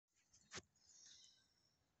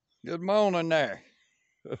Good morning there.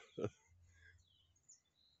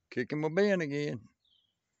 Kicking my bin again.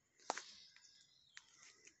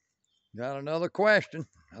 Got another question.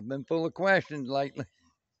 I've been full of questions lately.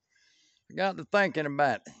 I got to thinking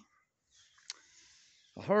about it.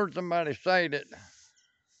 I heard somebody say that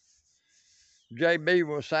JB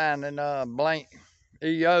was signing blank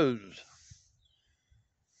EOs.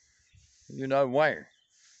 You know where.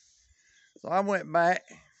 So I went back,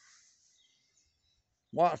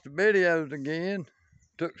 watched the videos again,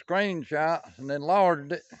 took screenshots, and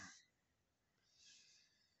enlarged it.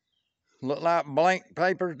 Looked like blank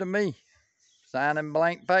papers to me. Signing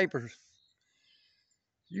blank papers.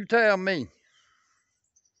 You tell me. You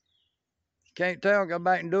can't tell, go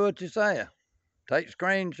back and do it yourself. Take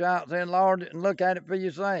screenshots, enlarge it, and look at it for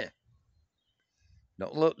yourself.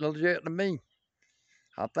 Don't look legit to me.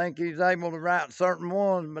 I think he's able to write certain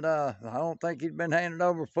ones, but I don't think he's been handed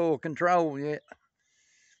over full control yet.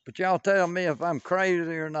 But y'all tell me if I'm crazy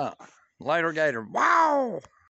or not. Later, Gator. Wow!